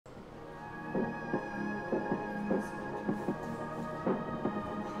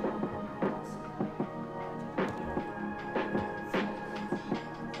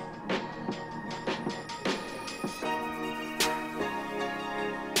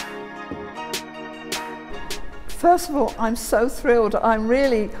First of all, I'm so thrilled. I'm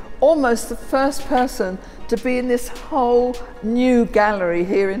really almost the first person to be in this whole new gallery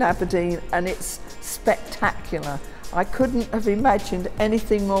here in Aberdeen, and it's spectacular. I couldn't have imagined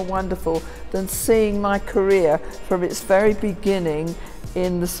anything more wonderful than seeing my career from its very beginning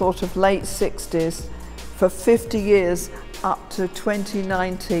in the sort of late 60s for 50 years up to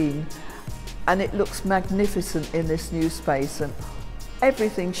 2019. And it looks magnificent in this new space, and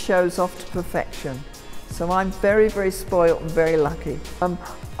everything shows off to perfection. So I'm very, very spoilt and very lucky.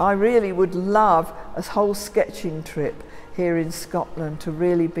 I really would love a whole sketching trip here in Scotland to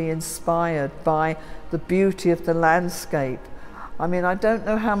really be inspired by the beauty of the landscape. I mean, I don't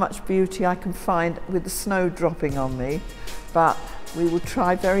know how much beauty I can find with the snow dropping on me, but we will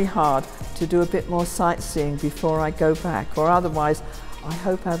try very hard to do a bit more sightseeing before I go back, or otherwise I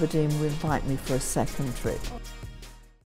hope Aberdeen will invite me for a second trip.